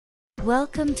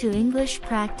Welcome to English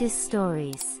Practice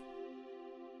Stories.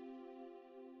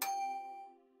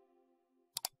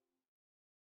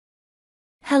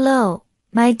 Hello,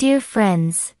 my dear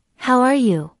friends, how are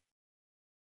you?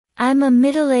 I'm a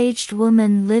middle-aged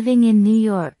woman living in New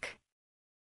York.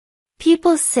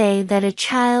 People say that a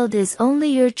child is only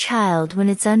your child when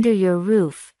it's under your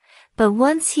roof, but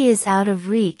once he is out of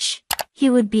reach,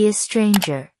 he would be a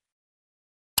stranger.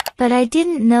 But I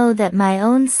didn't know that my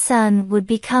own son would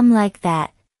become like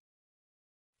that.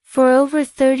 For over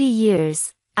 30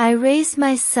 years, I raised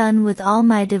my son with all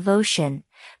my devotion,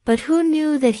 but who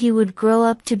knew that he would grow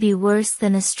up to be worse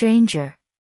than a stranger?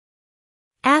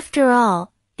 After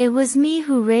all, it was me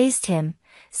who raised him,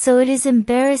 so it is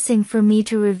embarrassing for me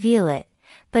to reveal it,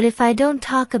 but if I don't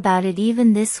talk about it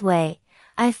even this way,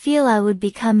 I feel I would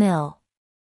become ill.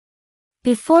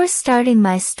 Before starting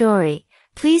my story,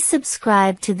 please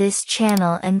subscribe to this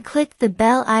channel and click the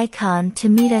bell icon to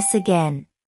meet us again.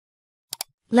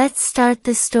 Let's start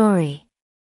the story.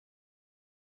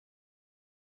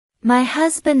 My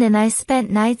husband and I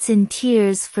spent nights in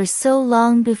tears for so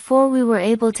long before we were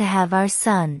able to have our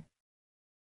son.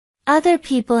 Other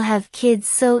people have kids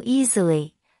so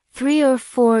easily, 3 or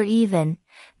 4 even,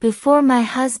 before my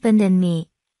husband and me,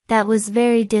 that was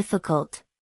very difficult.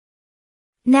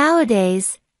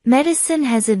 Nowadays, medicine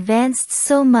has advanced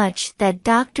so much that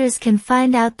doctors can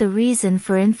find out the reason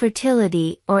for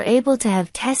infertility or able to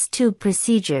have test tube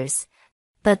procedures,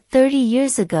 but 30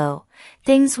 years ago,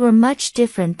 things were much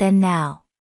different than now.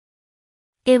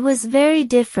 It was very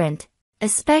different,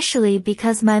 especially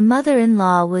because my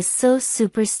mother-in-law was so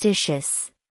superstitious.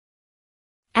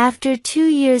 After 2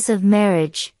 years of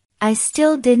marriage, I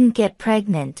still didn't get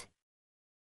pregnant.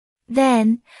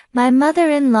 Then, my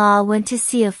mother-in-law went to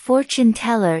see a fortune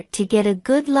teller to get a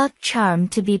good luck charm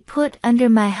to be put under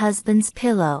my husband's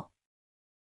pillow.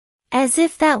 As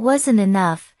if that wasn't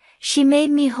enough, she made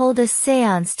me hold a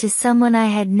séance to someone I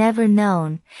had never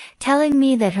known, telling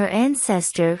me that her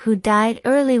ancestor who died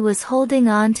early was holding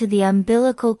on to the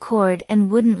umbilical cord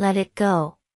and wouldn't let it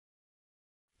go.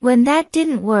 When that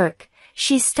didn't work,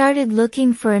 she started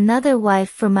looking for another wife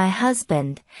for my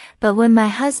husband, but when my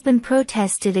husband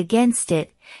protested against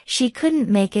it, she couldn't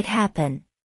make it happen.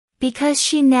 Because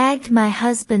she nagged my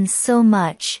husband so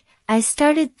much, I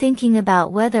started thinking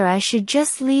about whether I should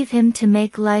just leave him to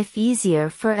make life easier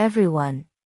for everyone.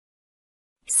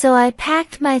 So I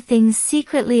packed my things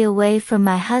secretly away from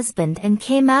my husband and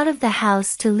came out of the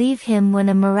house to leave him when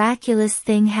a miraculous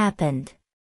thing happened.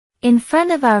 In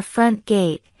front of our front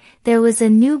gate, there was a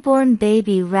newborn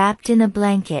baby wrapped in a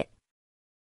blanket.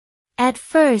 At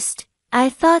first, I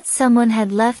thought someone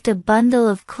had left a bundle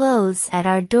of clothes at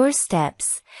our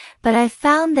doorsteps, but I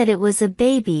found that it was a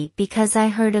baby because I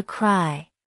heard a cry.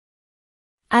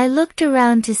 I looked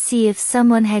around to see if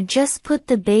someone had just put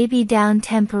the baby down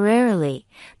temporarily,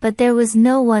 but there was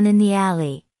no one in the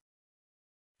alley.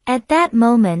 At that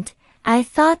moment, I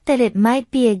thought that it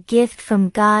might be a gift from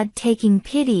God taking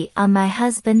pity on my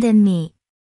husband and me.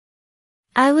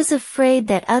 I was afraid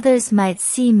that others might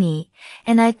see me,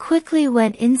 and I quickly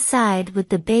went inside with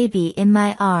the baby in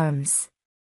my arms.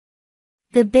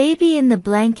 The baby in the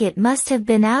blanket must have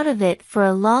been out of it for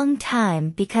a long time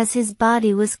because his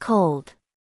body was cold.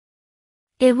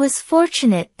 It was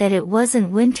fortunate that it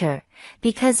wasn't winter,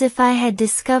 because if I had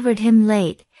discovered him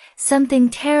late, something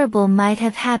terrible might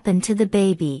have happened to the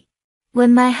baby.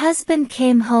 When my husband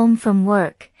came home from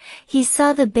work, he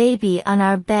saw the baby on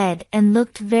our bed and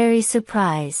looked very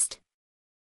surprised.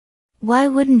 Why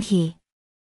wouldn't he?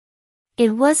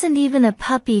 It wasn't even a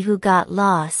puppy who got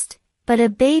lost, but a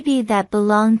baby that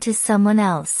belonged to someone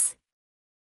else.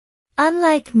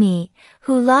 Unlike me,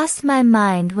 who lost my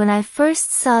mind when I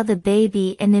first saw the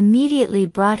baby and immediately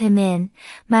brought him in,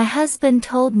 my husband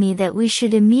told me that we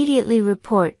should immediately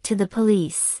report to the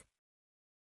police.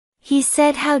 He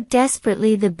said how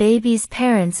desperately the baby's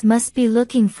parents must be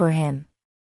looking for him.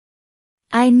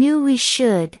 I knew we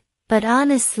should, but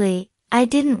honestly, I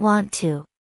didn't want to.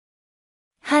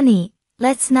 Honey,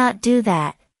 let's not do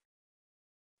that.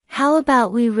 How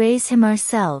about we raise him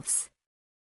ourselves?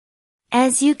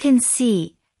 As you can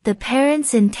see, the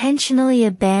parents intentionally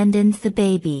abandoned the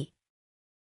baby.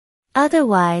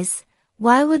 Otherwise,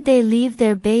 why would they leave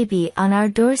their baby on our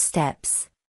doorsteps?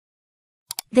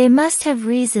 They must have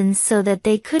reasons so that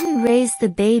they couldn't raise the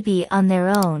baby on their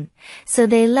own, so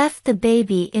they left the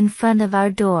baby in front of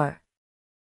our door.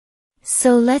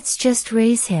 So let's just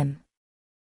raise him.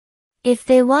 If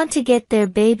they want to get their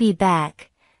baby back,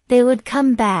 they would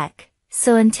come back,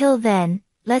 so until then,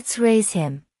 let's raise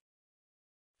him.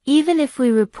 Even if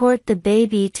we report the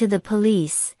baby to the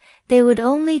police, they would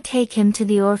only take him to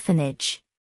the orphanage.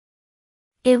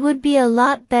 It would be a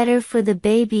lot better for the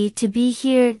baby to be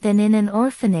here than in an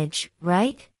orphanage,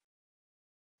 right?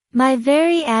 My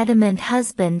very adamant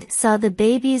husband saw the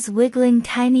baby's wiggling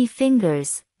tiny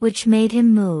fingers, which made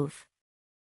him move.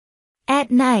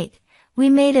 At night, we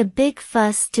made a big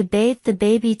fuss to bathe the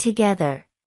baby together.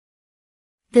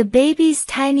 The baby's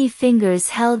tiny fingers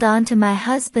held onto my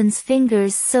husband's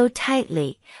fingers so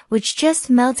tightly, which just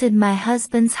melted my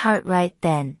husband's heart right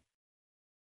then.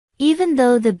 Even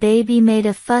though the baby made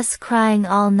a fuss crying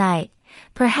all night,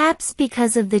 perhaps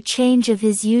because of the change of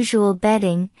his usual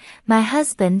bedding, my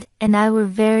husband and I were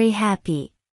very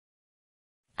happy.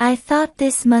 I thought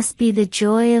this must be the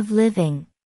joy of living.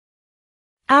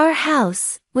 Our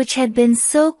house, which had been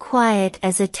so quiet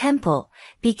as a temple,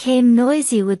 became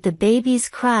noisy with the baby's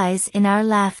cries and our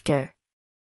laughter.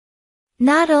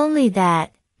 Not only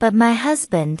that, but my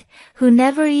husband, who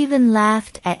never even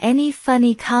laughed at any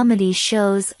funny comedy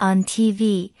shows on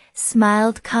TV,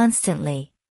 smiled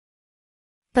constantly.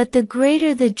 But the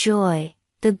greater the joy,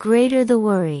 the greater the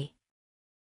worry.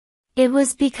 It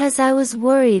was because I was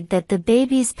worried that the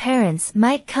baby's parents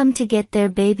might come to get their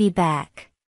baby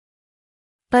back.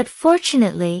 But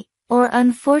fortunately, or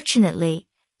unfortunately,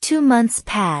 2 months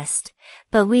passed,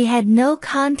 but we had no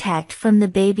contact from the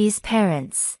baby's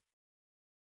parents.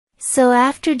 So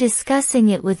after discussing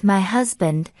it with my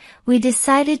husband, we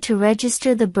decided to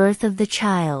register the birth of the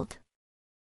child.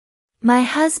 My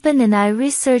husband and I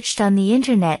researched on the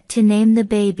internet to name the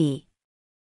baby.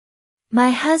 My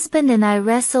husband and I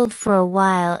wrestled for a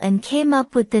while and came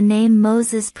up with the name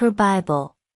Moses per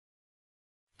Bible.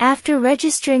 After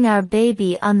registering our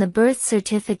baby on the birth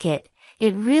certificate,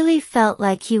 it really felt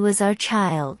like he was our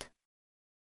child.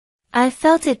 I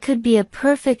felt it could be a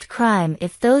perfect crime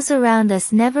if those around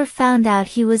us never found out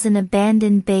he was an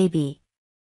abandoned baby.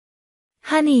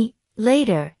 Honey,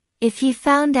 later, if he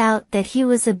found out that he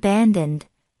was abandoned,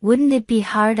 wouldn't it be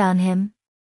hard on him?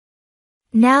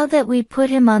 Now that we put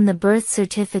him on the birth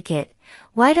certificate,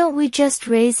 why don't we just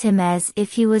raise him as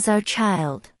if he was our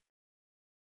child?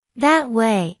 That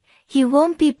way, he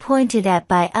won't be pointed at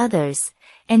by others,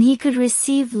 and he could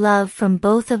receive love from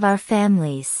both of our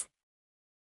families.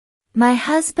 My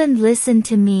husband listened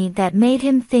to me. That made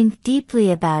him think deeply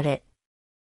about it.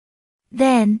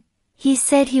 Then, he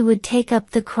said he would take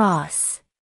up the cross.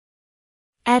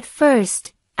 At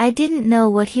first, I didn't know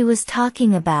what he was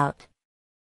talking about.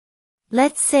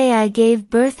 Let's say I gave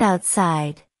birth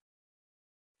outside.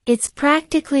 It's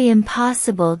practically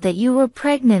impossible that you were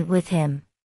pregnant with him.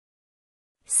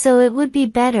 So it would be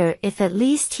better if at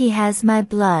least he has my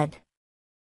blood.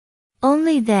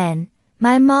 Only then,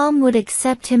 my mom would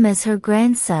accept him as her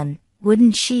grandson,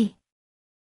 wouldn't she?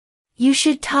 You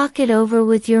should talk it over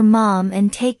with your mom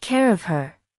and take care of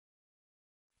her.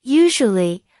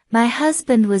 Usually, my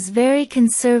husband was very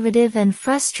conservative and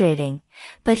frustrating,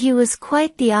 but he was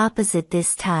quite the opposite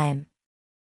this time.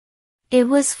 It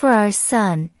was for our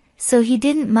son, so he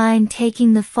didn't mind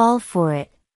taking the fall for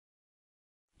it.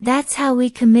 That's how we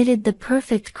committed the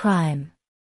perfect crime.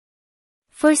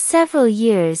 For several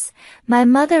years, my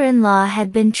mother-in-law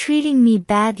had been treating me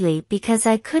badly because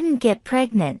I couldn't get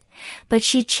pregnant, but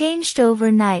she changed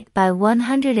overnight by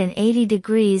 180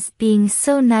 degrees, being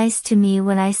so nice to me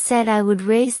when I said I would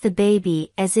raise the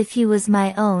baby as if he was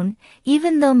my own,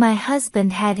 even though my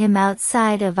husband had him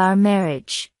outside of our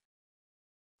marriage.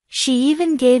 She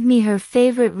even gave me her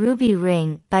favorite ruby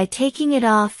ring by taking it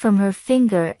off from her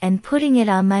finger and putting it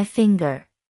on my finger.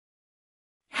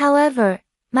 However,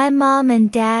 my mom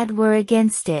and dad were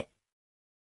against it.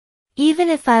 Even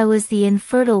if I was the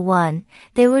infertile one,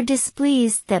 they were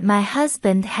displeased that my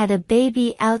husband had a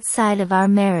baby outside of our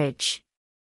marriage.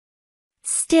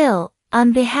 Still,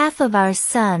 on behalf of our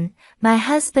son, my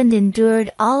husband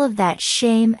endured all of that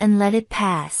shame and let it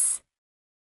pass.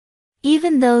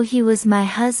 Even though he was my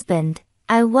husband,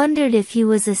 I wondered if he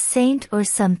was a saint or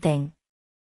something.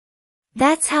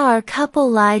 That's how our couple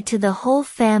lied to the whole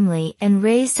family and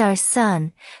raised our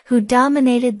son, who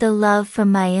dominated the love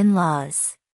from my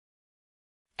in-laws.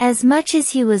 As much as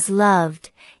he was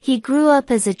loved, he grew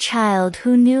up as a child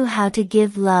who knew how to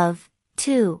give love,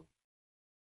 too.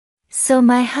 So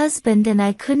my husband and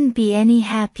I couldn't be any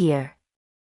happier.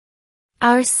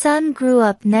 Our son grew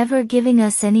up never giving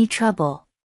us any trouble.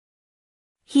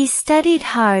 He studied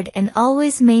hard and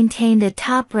always maintained a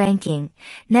top ranking,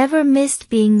 never missed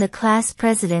being the class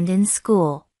president in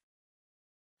school.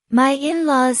 My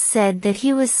in-laws said that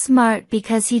he was smart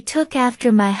because he took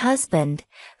after my husband,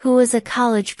 who was a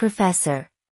college professor.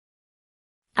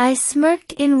 I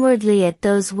smirked inwardly at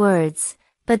those words,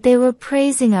 but they were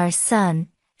praising our son,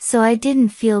 so I didn't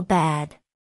feel bad.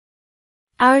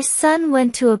 Our son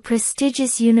went to a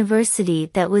prestigious university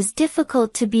that was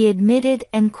difficult to be admitted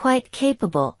and quite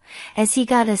capable, as he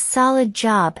got a solid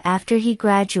job after he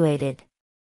graduated.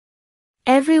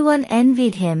 Everyone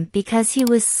envied him because he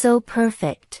was so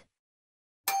perfect.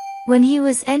 When he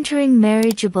was entering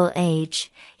marriageable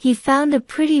age, he found a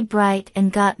pretty bride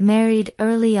and got married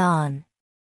early on.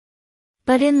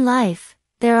 But in life,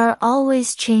 there are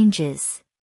always changes.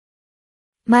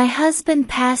 My husband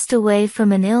passed away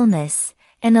from an illness,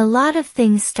 and a lot of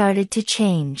things started to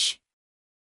change.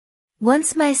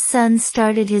 Once my son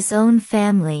started his own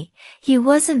family, he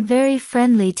wasn't very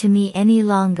friendly to me any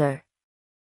longer.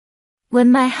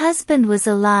 When my husband was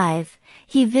alive,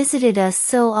 he visited us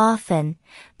so often,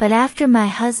 but after my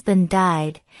husband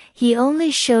died, he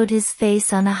only showed his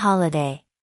face on a holiday.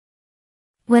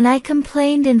 When I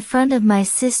complained in front of my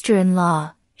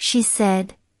sister-in-law, she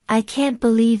said, "I can't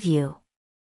believe you.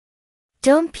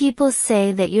 Don't people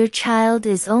say that your child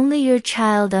is only your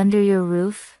child under your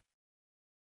roof?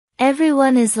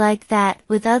 Everyone is like that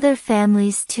with other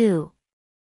families too.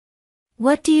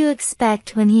 What do you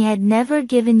expect when he had never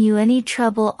given you any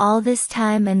trouble all this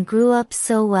time and grew up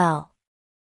so well?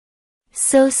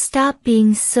 So stop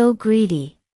being so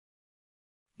greedy.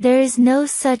 There is no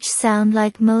such sound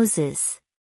like Moses."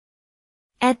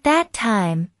 At that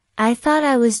time, I thought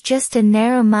I was just a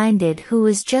narrow-minded who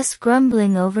was just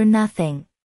grumbling over nothing.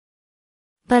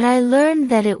 But I learned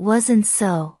that it wasn't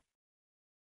so.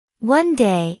 One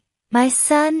day, my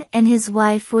son and his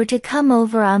wife were to come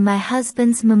over on my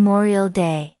husband's Memorial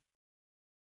Day.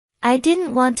 I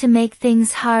didn't want to make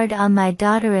things hard on my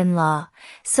daughter-in-law,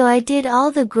 so I did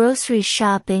all the grocery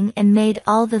shopping and made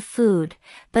all the food,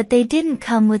 but they didn't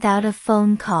come without a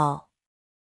phone call.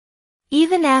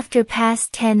 Even after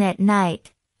past 10 at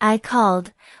night, I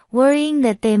called, worrying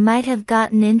that they might have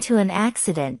gotten into an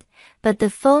accident, but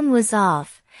the phone was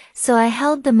off, so I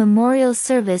held the memorial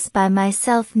service by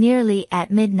myself nearly at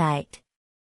midnight.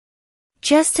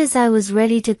 Just as I was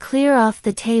ready to clear off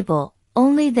the table,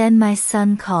 only then my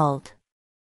son called.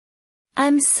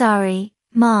 "I'm sorry,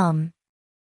 Mom.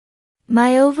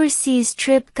 My overseas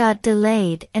trip got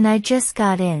delayed and I just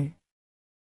got in.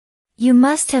 You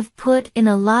must have put in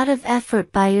a lot of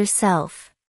effort by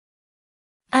yourself.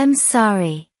 I'm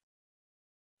sorry.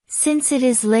 Since it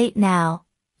is late now,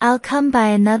 I'll come by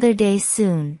another day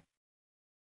soon."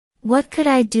 What could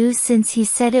I do since he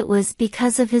said it was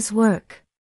because of his work?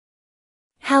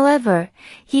 However,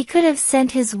 he could have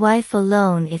sent his wife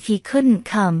alone if he couldn't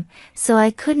come, so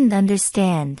I couldn't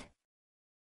understand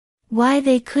why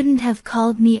they couldn't have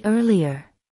called me earlier.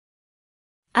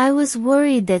 I was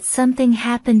worried that something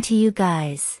happened to you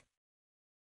guys.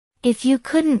 If you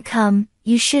couldn't come,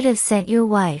 you should have sent your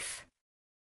wife.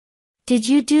 Did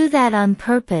you do that on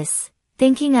purpose,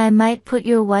 thinking I might put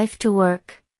your wife to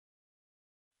work?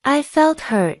 I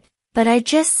felt hurt, but I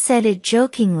just said it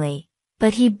jokingly,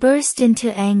 but he burst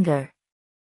into anger.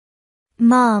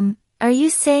 "Mom, are you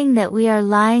saying that we are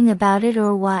lying about it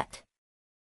or what?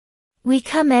 We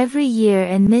come every year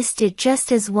and missed it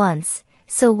just as once,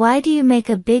 so why do you make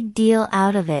a big deal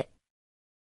out of it?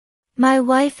 My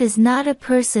wife is not a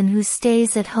person who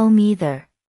stays at home either.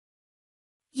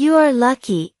 You are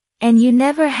lucky, and you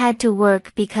never had to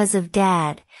work because of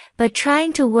Dad, but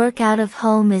trying to work out of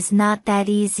home is not that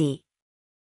easy.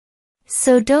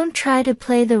 So don't try to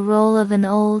play the role of an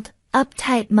old,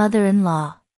 uptight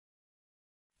mother-in-law.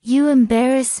 You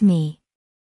embarrass me."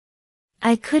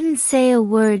 I couldn't say a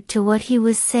word to what he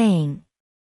was saying.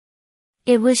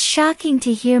 It was shocking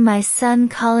to hear my son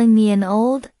calling me an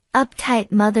old,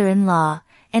 uptight mother-in-law,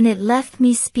 and it left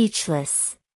me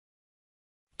speechless.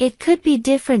 It could be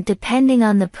different depending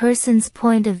on the person's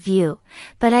point of view,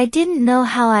 but I didn't know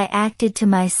how I acted to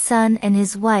my son and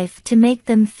his wife to make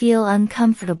them feel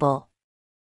uncomfortable.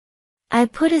 I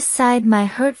put aside my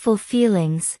hurtful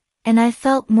feelings, and I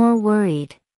felt more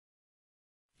worried.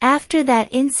 After that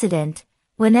incident,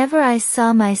 whenever I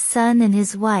saw my son and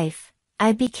his wife,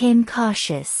 I became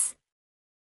cautious.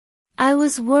 I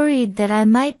was worried that I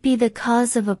might be the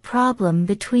cause of a problem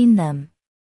between them.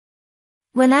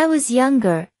 When I was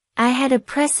younger, I had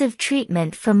oppressive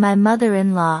treatment from my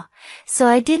mother-in-law, so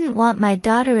I didn't want my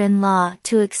daughter-in-law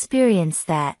to experience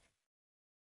that.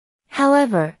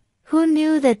 However, who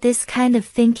knew that this kind of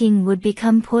thinking would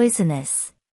become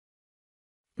poisonous?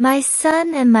 My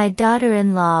son and my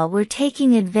daughter-in-law were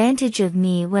taking advantage of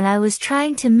me when I was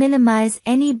trying to minimize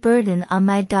any burden on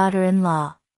my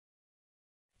daughter-in-law.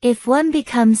 If one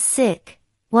becomes sick,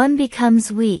 one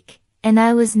becomes weak, and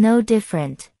I was no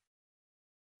different.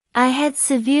 I had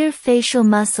severe facial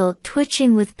muscle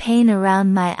twitching with pain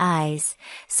around my eyes,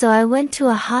 so I went to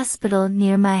a hospital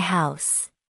near my house.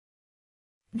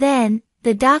 Then,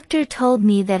 the doctor told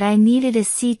me that I needed a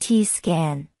CT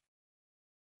scan.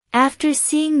 After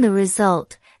seeing the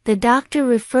result, the doctor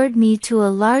referred me to a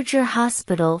larger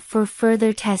hospital for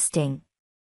further testing.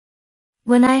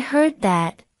 When I heard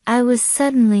that, I was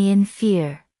suddenly in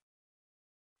fear.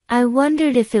 I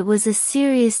wondered if it was a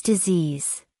serious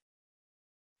disease.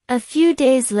 A few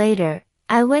days later,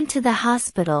 I went to the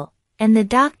hospital, and the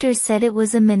doctor said it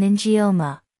was a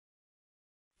meningioma.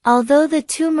 Although the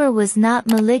tumor was not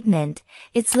malignant,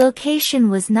 its location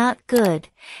was not good,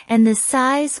 and the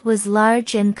size was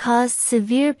large and caused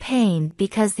severe pain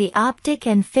because the optic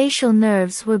and facial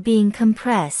nerves were being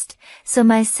compressed, so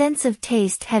my sense of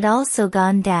taste had also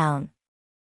gone down.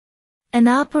 An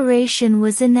operation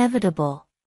was inevitable.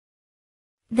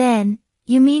 Then,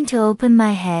 you mean to open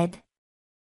my head?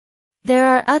 There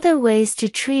are other ways to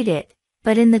treat it,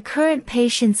 but in the current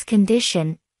patient's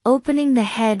condition, opening the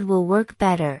head will work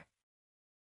better.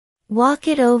 Walk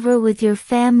it over with your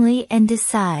family and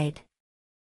decide.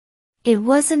 It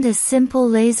wasn't a simple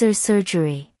laser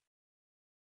surgery.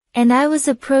 And I was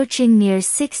approaching near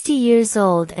 60 years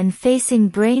old and facing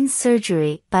brain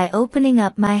surgery by opening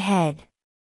up my head.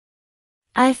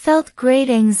 I felt great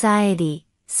anxiety,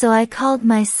 so I called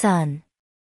my son.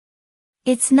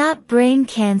 It's not brain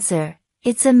cancer,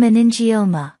 it's a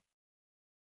meningioma.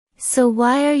 So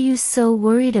why are you so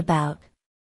worried about?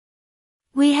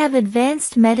 We have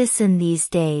advanced medicine these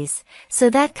days, so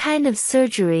that kind of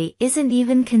surgery isn't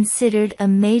even considered a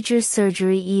major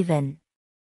surgery even.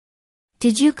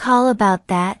 Did you call about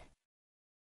that?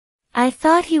 I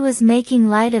thought he was making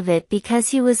light of it because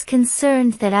he was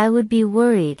concerned that I would be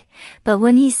worried, but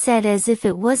when he said as if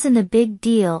it wasn't a big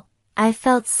deal, I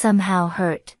felt somehow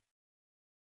hurt.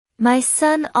 My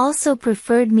son also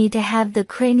preferred me to have the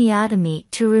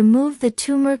craniotomy to remove the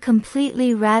tumor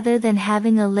completely rather than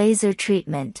having a laser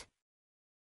treatment.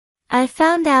 I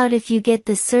found out if you get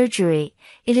the surgery,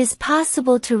 it is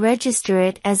possible to register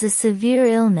it as a severe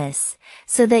illness,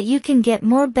 so that you can get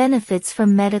more benefits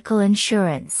from medical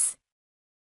insurance.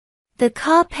 The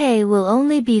copay will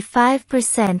only be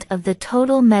 5% of the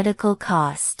total medical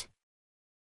cost.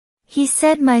 He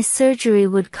said my surgery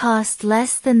would cost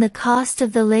less than the cost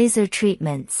of the laser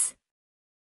treatments.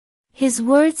 His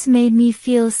words made me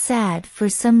feel sad for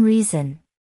some reason.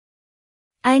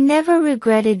 I never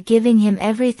regretted giving him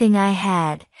everything I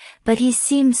had, but he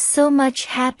seemed so much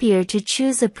happier to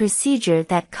choose a procedure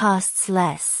that costs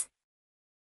less.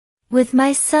 With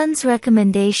my son's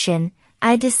recommendation,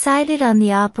 I decided on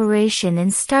the operation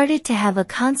and started to have a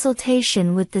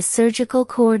consultation with the surgical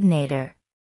coordinator.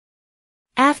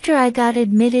 After I got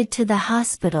admitted to the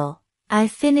hospital, I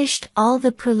finished all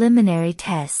the preliminary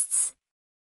tests.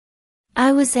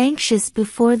 I was anxious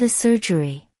before the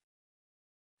surgery.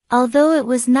 Although it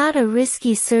was not a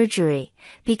risky surgery,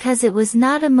 because it was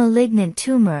not a malignant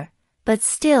tumor, but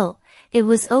still, it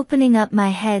was opening up my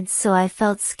head, so I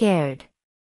felt scared.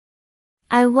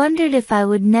 I wondered if I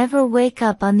would never wake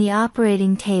up on the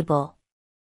operating table.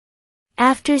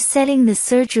 After setting the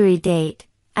surgery date,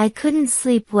 I couldn't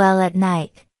sleep well at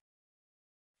night.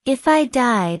 If I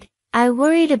died, I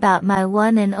worried about my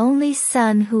one and only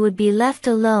son who would be left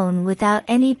alone without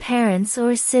any parents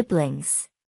or siblings.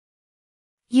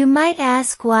 You might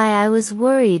ask why I was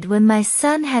worried when my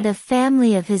son had a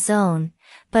family of his own,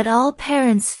 but all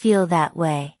parents feel that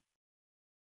way.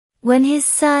 When his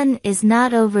son is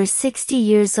not over 60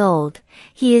 years old,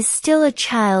 he is still a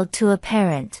child to a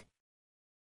parent.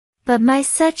 But my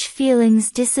such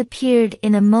feelings disappeared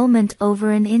in a moment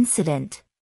over an incident.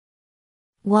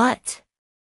 What?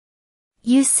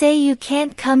 You say you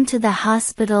can't come to the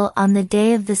hospital on the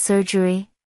day of the surgery?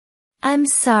 I'm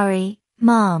sorry,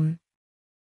 Mom.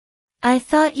 I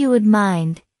thought you would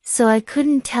mind, so I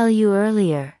couldn't tell you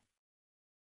earlier.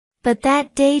 But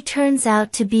that day turns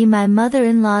out to be my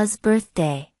mother-in-law's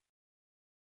birthday.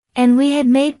 And we had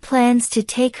made plans to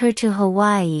take her to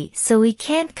Hawaii, so we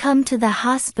can't come to the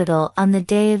hospital on the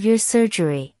day of your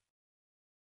surgery.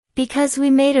 Because we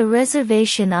made a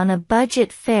reservation on a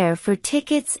budget fare for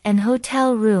tickets and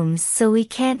hotel rooms, so we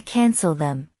can't cancel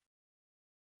them.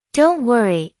 Don't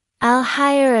worry, I'll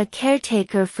hire a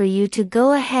caretaker for you to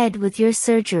go ahead with your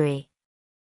surgery.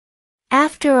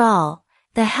 After all,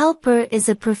 the helper is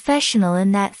a professional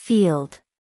in that field.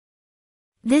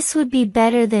 This would be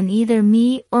better than either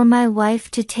me or my wife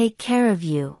to take care of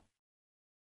you.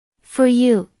 For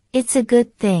you, it's a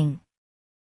good thing.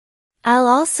 I'll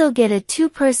also get a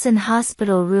 2-person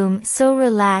hospital room, so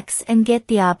relax and get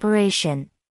the operation.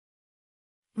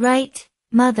 Right,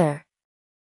 Mother?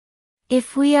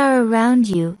 If we are around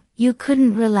you, you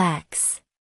couldn't relax.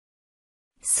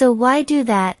 So why do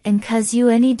that and cause you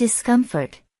any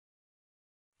discomfort?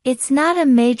 It's not a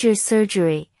major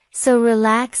surgery, so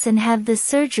relax and have the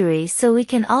surgery so we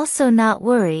can also not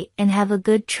worry and have a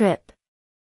good trip.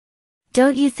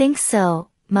 Don't you think so,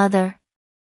 Mother?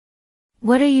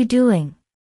 What are you doing?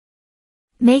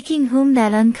 Making whom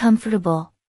that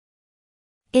uncomfortable?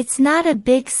 It's not a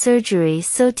big surgery,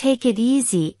 so take it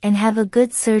easy and have a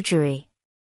good surgery.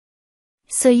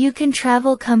 So you can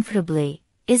travel comfortably,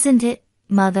 isn't it,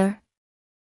 Mother?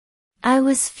 I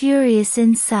was furious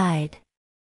inside.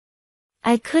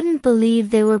 I couldn't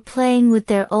believe they were playing with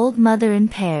their old mother in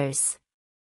pairs.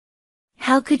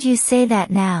 How could you say that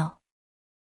now?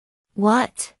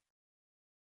 What?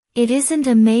 It isn't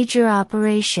a major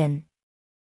operation.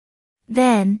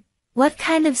 Then, what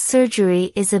kind of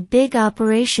surgery is a big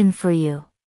operation for you?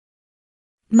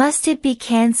 Must it be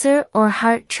cancer or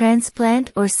heart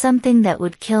transplant or something that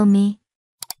would kill me?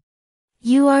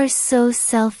 You are so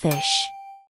selfish.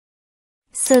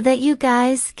 So that you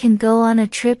guys can go on a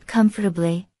trip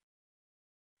comfortably.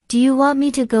 Do you want me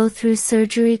to go through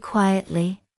surgery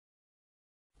quietly?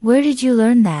 Where did you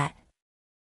learn that?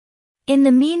 In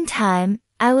the meantime,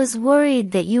 I was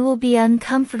worried that you will be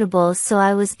uncomfortable, so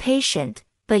I was patient,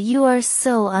 but you are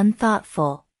so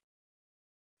unthoughtful.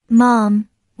 Mom,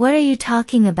 what are you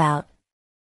talking about?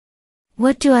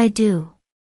 What do I do?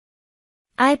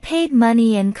 I paid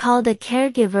money and called a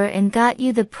caregiver and got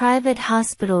you the private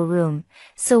hospital room,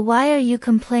 so why are you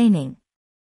complaining?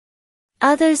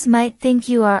 Others might think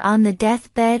you are on the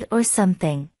deathbed or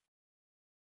something.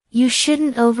 You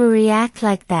shouldn't overreact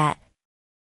like that.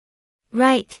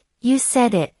 Right, you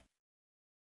said it.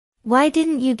 Why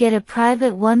didn't you get a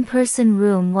private one-person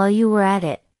room while you were at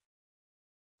it?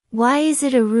 Why is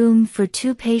it a room for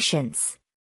 2 patients?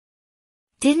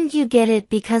 Didn't you get it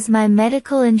because my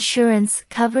medical insurance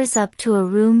covers up to a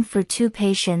room for 2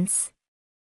 patients?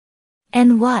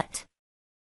 And what?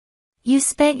 You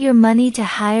spent your money to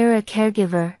hire a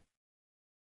caregiver?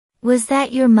 Was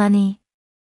that your money?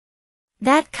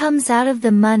 That comes out of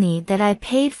the money that I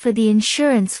paid for the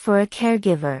insurance for a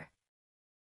caregiver.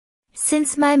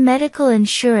 Since my medical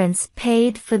insurance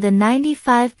paid for the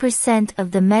 95%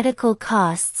 of the medical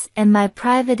costs and my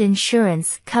private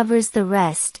insurance covers the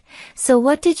rest, so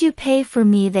what did you pay for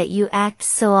me that you act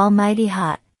so almighty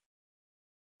hot?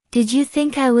 Did you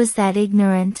think I was that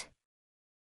ignorant?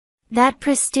 That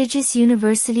prestigious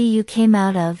university you came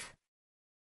out of?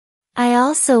 I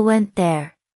also went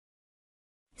there.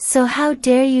 So how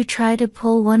dare you try to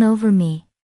pull one over me?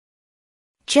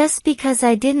 Just because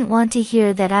I didn't want to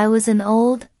hear that I was an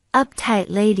old, uptight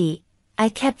lady, I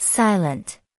kept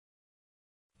silent.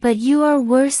 But you are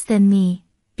worse than me,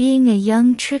 being a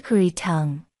young trickery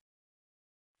tongue.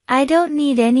 I don't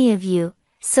need any of you,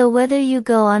 so whether you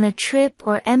go on a trip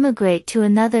or emigrate to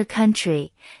another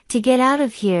country, to get out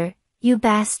of here, you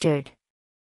bastard.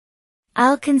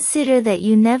 I'll consider that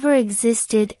you never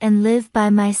existed and live by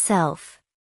myself.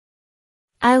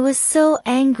 I was so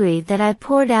angry that I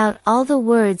poured out all the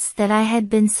words that I had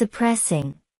been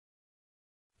suppressing.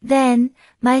 Then,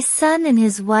 my son and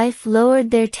his wife lowered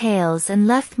their tails and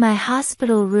left my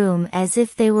hospital room as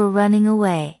if they were running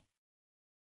away.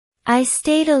 I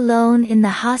stayed alone in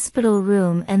the hospital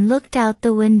room and looked out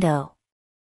the window.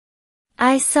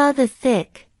 I saw the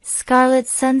thick, scarlet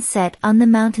sunset on the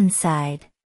mountainside.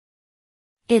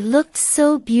 It looked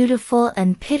so beautiful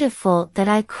and pitiful that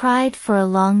I cried for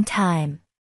a long time.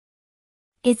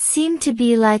 It seemed to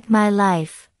be like my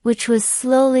life, which was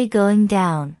slowly going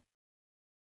down.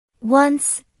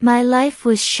 Once, my life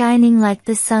was shining like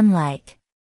the sunlight.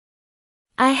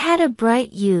 I had a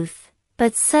bright youth,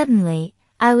 but suddenly,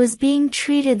 I was being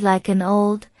treated like an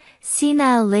old,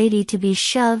 senile lady to be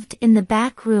shoved in the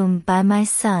back room by my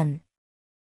son.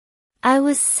 I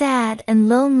was sad and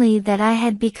lonely that I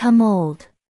had become old.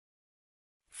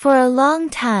 For a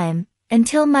long time,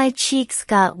 until my cheeks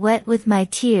got wet with my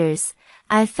tears,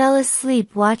 I fell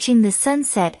asleep watching the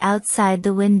sunset outside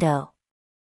the window.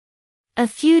 A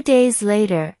few days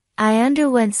later, I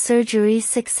underwent surgery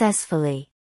successfully.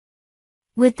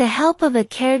 With the help of a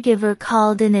caregiver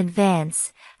called in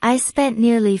advance, I spent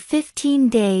nearly 15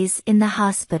 days in the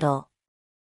hospital.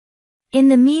 In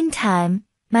the meantime,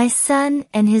 my son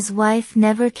and his wife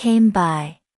never came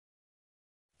by.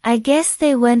 I guess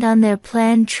they went on their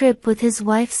planned trip with his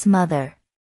wife's mother.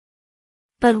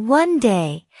 But one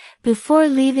day, before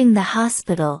leaving the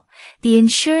hospital, the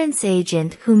insurance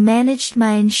agent who managed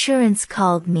my insurance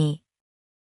called me.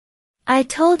 I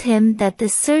told him that the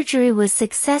surgery was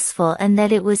successful and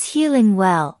that it was healing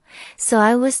well, so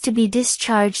I was to be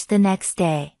discharged the next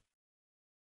day.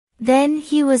 Then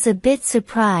he was a bit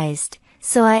surprised,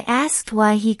 so I asked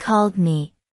why he called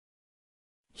me.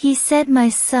 He said my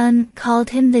son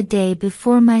called him the day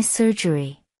before my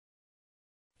surgery.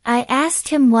 I asked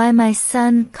him why my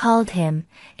son called him,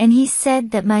 and he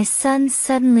said that my son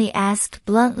suddenly asked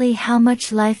bluntly how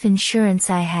much life insurance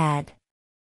I had.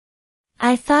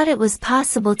 I thought it was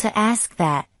possible to ask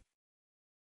that.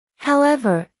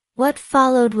 However, what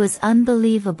followed was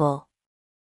unbelievable.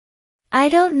 I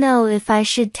don't know if I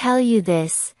should tell you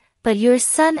this, but your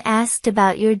son asked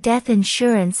about your death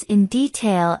insurance in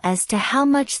detail as to how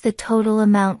much the total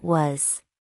amount was.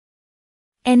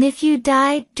 And if you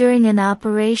died during an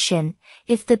operation,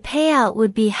 if the payout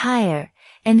would be higher,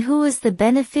 and who was the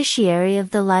beneficiary of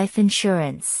the life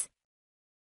insurance.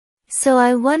 So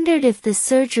I wondered if the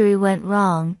surgery went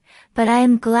wrong, but I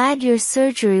am glad your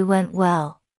surgery went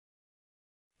well.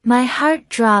 My heart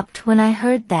dropped when I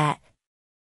heard that.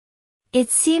 It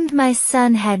seemed my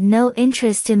son had no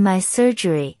interest in my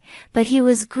surgery, but he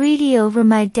was greedy over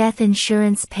my death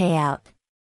insurance payout.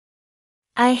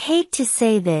 I hate to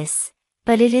say this,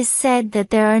 but it is said that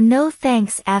there are no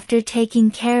thanks after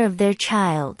taking care of their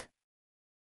child.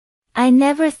 I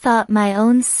never thought my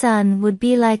own son would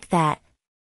be like that.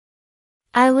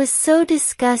 I was so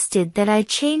disgusted that I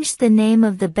changed the name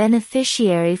of the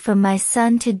beneficiary from my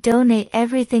son to donate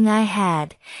everything I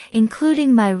had,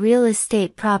 including my real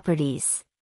estate properties.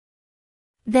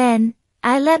 Then,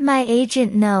 I let my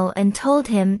agent know and told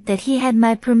him that he had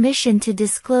my permission to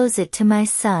disclose it to my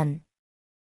son.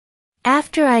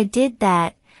 After I did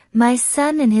that, my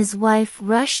son and his wife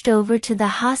rushed over to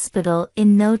the hospital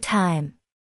in no time.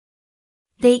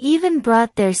 They even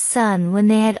brought their son when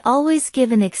they had always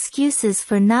given excuses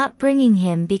for not bringing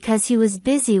him because he was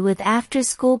busy with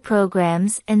after-school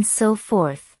programs and so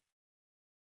forth.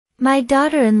 My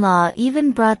daughter-in-law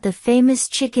even brought the famous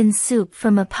chicken soup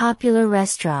from a popular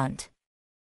restaurant.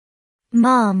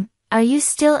 Mom, are you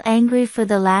still angry for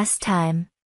the last time?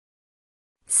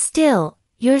 Still,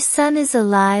 your son is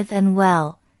alive and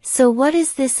well, so what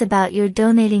is this about your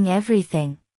donating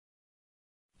everything?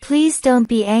 Please don't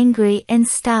be angry and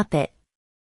stop it.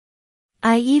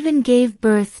 I even gave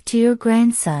birth to your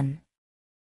grandson.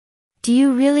 Do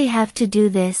you really have to do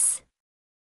this?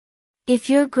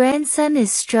 If your grandson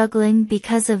is struggling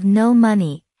because of no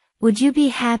money, would you be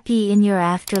happy in your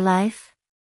afterlife?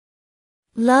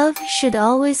 Love should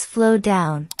always flow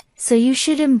down, so you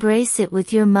should embrace it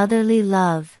with your motherly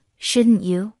love, shouldn't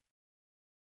you?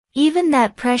 Even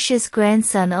that precious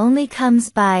grandson only comes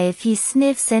by if he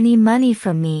sniffs any money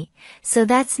from me, so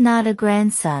that's not a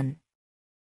grandson.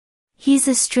 He's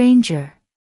a stranger.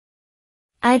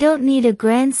 I don't need a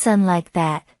grandson like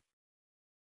that.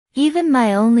 Even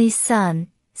my only son,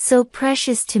 so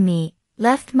precious to me,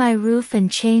 left my roof and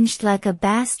changed like a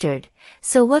bastard,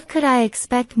 so what could I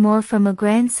expect more from a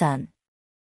grandson?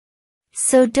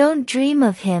 So don't dream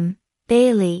of him,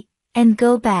 Bailey, and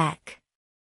go back.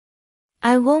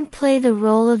 I won't play the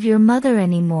role of your mother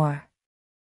anymore.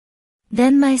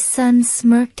 Then my son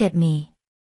smirked at me.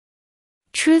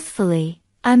 Truthfully,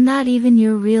 I'm not even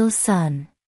your real son.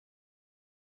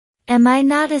 Am I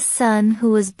not a son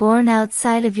who was born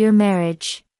outside of your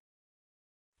marriage?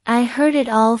 I heard it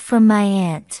all from my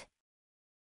aunt.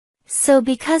 So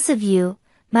because of you,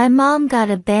 my mom got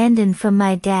abandoned from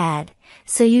my dad,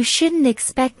 so you shouldn't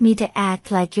expect me to act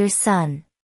like your son.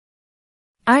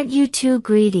 Aren't you too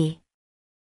greedy?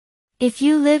 If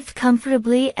you lived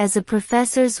comfortably as a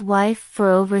professor's wife for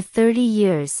over 30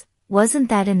 years, wasn't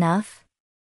that enough?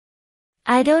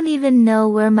 I don't even know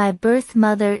where my birth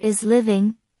mother is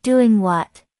living, doing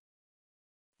what.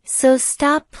 So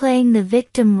stop playing the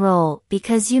victim role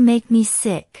because you make me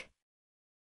sick.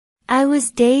 I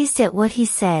was dazed at what he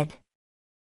said.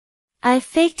 I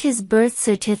faked his birth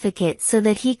certificate so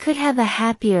that he could have a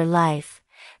happier life,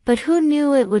 but who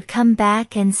knew it would come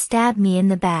back and stab me in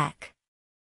the back?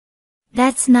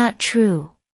 That's not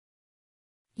true.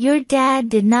 Your dad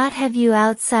did not have you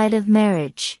outside of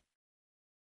marriage.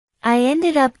 I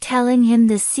ended up telling him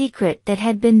the secret that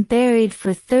had been buried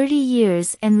for 30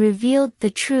 years and revealed the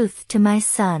truth to my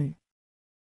son.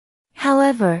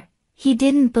 However, he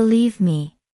didn't believe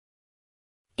me.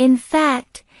 In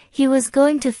fact, he was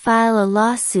going to file a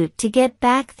lawsuit to get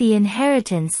back the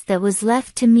inheritance that was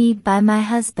left to me by my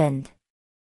husband.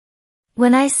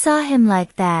 When I saw him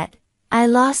like that, I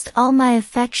lost all my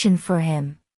affection for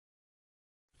him.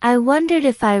 I wondered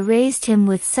if I raised him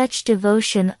with such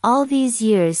devotion all these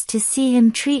years to see him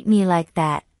treat me like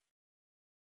that.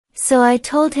 So I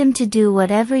told him to do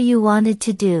whatever you wanted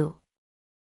to do.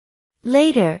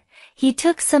 Later, he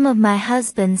took some of my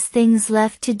husband's things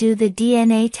left to do the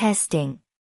DNA testing.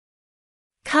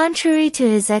 Contrary to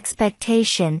his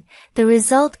expectation, the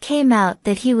result came out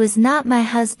that he was not my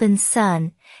husband's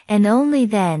son, and only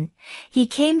then, he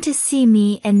came to see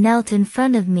me and knelt in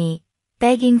front of me,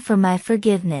 begging for my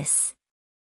forgiveness.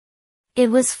 It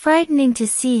was frightening to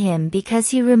see him because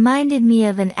he reminded me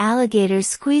of an alligator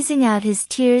squeezing out his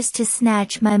tears to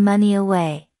snatch my money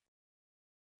away.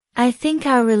 I think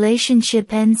our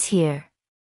relationship ends here.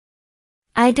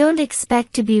 I don't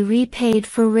expect to be repaid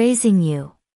for raising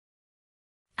you.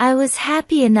 I was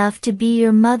happy enough to be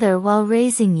your mother while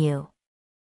raising you.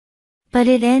 But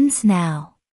it ends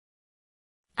now.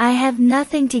 I have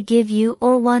nothing to give you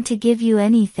or want to give you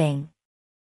anything.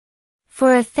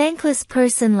 For a thankless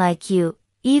person like you,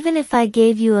 even if I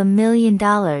gave you $1 million,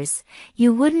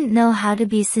 you wouldn't know how to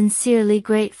be sincerely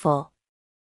grateful.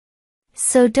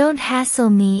 So don't hassle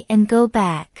me and go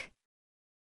back.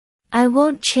 I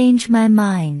won't change my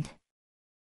mind.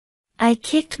 I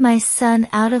kicked my son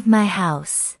out of my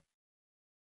house.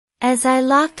 As I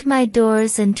locked my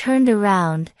doors and turned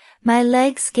around, my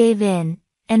legs gave in,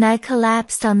 and I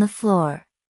collapsed on the floor.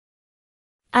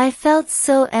 I felt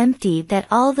so empty that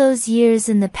all those years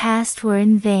in the past were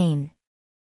in vain.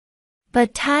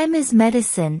 But time is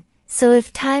medicine, so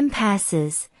if time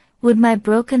passes, would my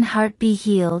broken heart be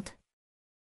healed?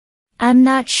 I'm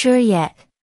not sure yet.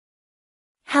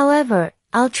 However,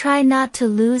 I'll try not to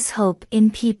lose hope in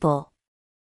people.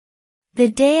 The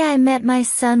day I met my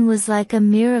son was like a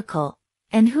miracle,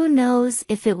 and who knows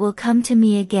if it will come to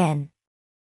me again.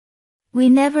 We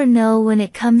never know when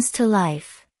it comes to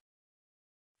life.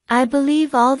 I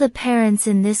believe all the parents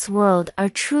in this world are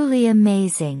truly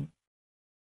amazing.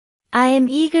 I am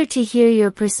eager to hear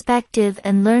your perspective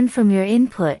and learn from your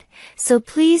input, so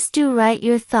please do write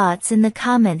your thoughts in the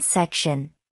comments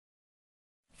section.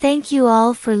 Thank you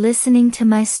all for listening to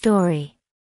my story.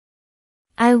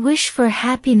 I wish for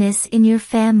happiness in your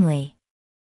family.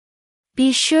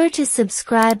 Be sure to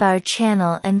subscribe our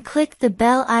channel and click the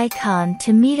bell icon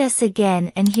to meet us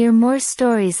again and hear more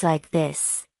stories like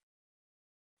this.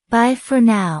 Bye for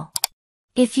now.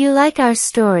 If you like our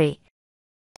story,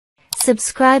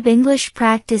 subscribe English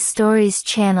Practice Stories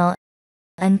channel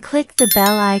and click the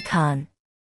bell icon.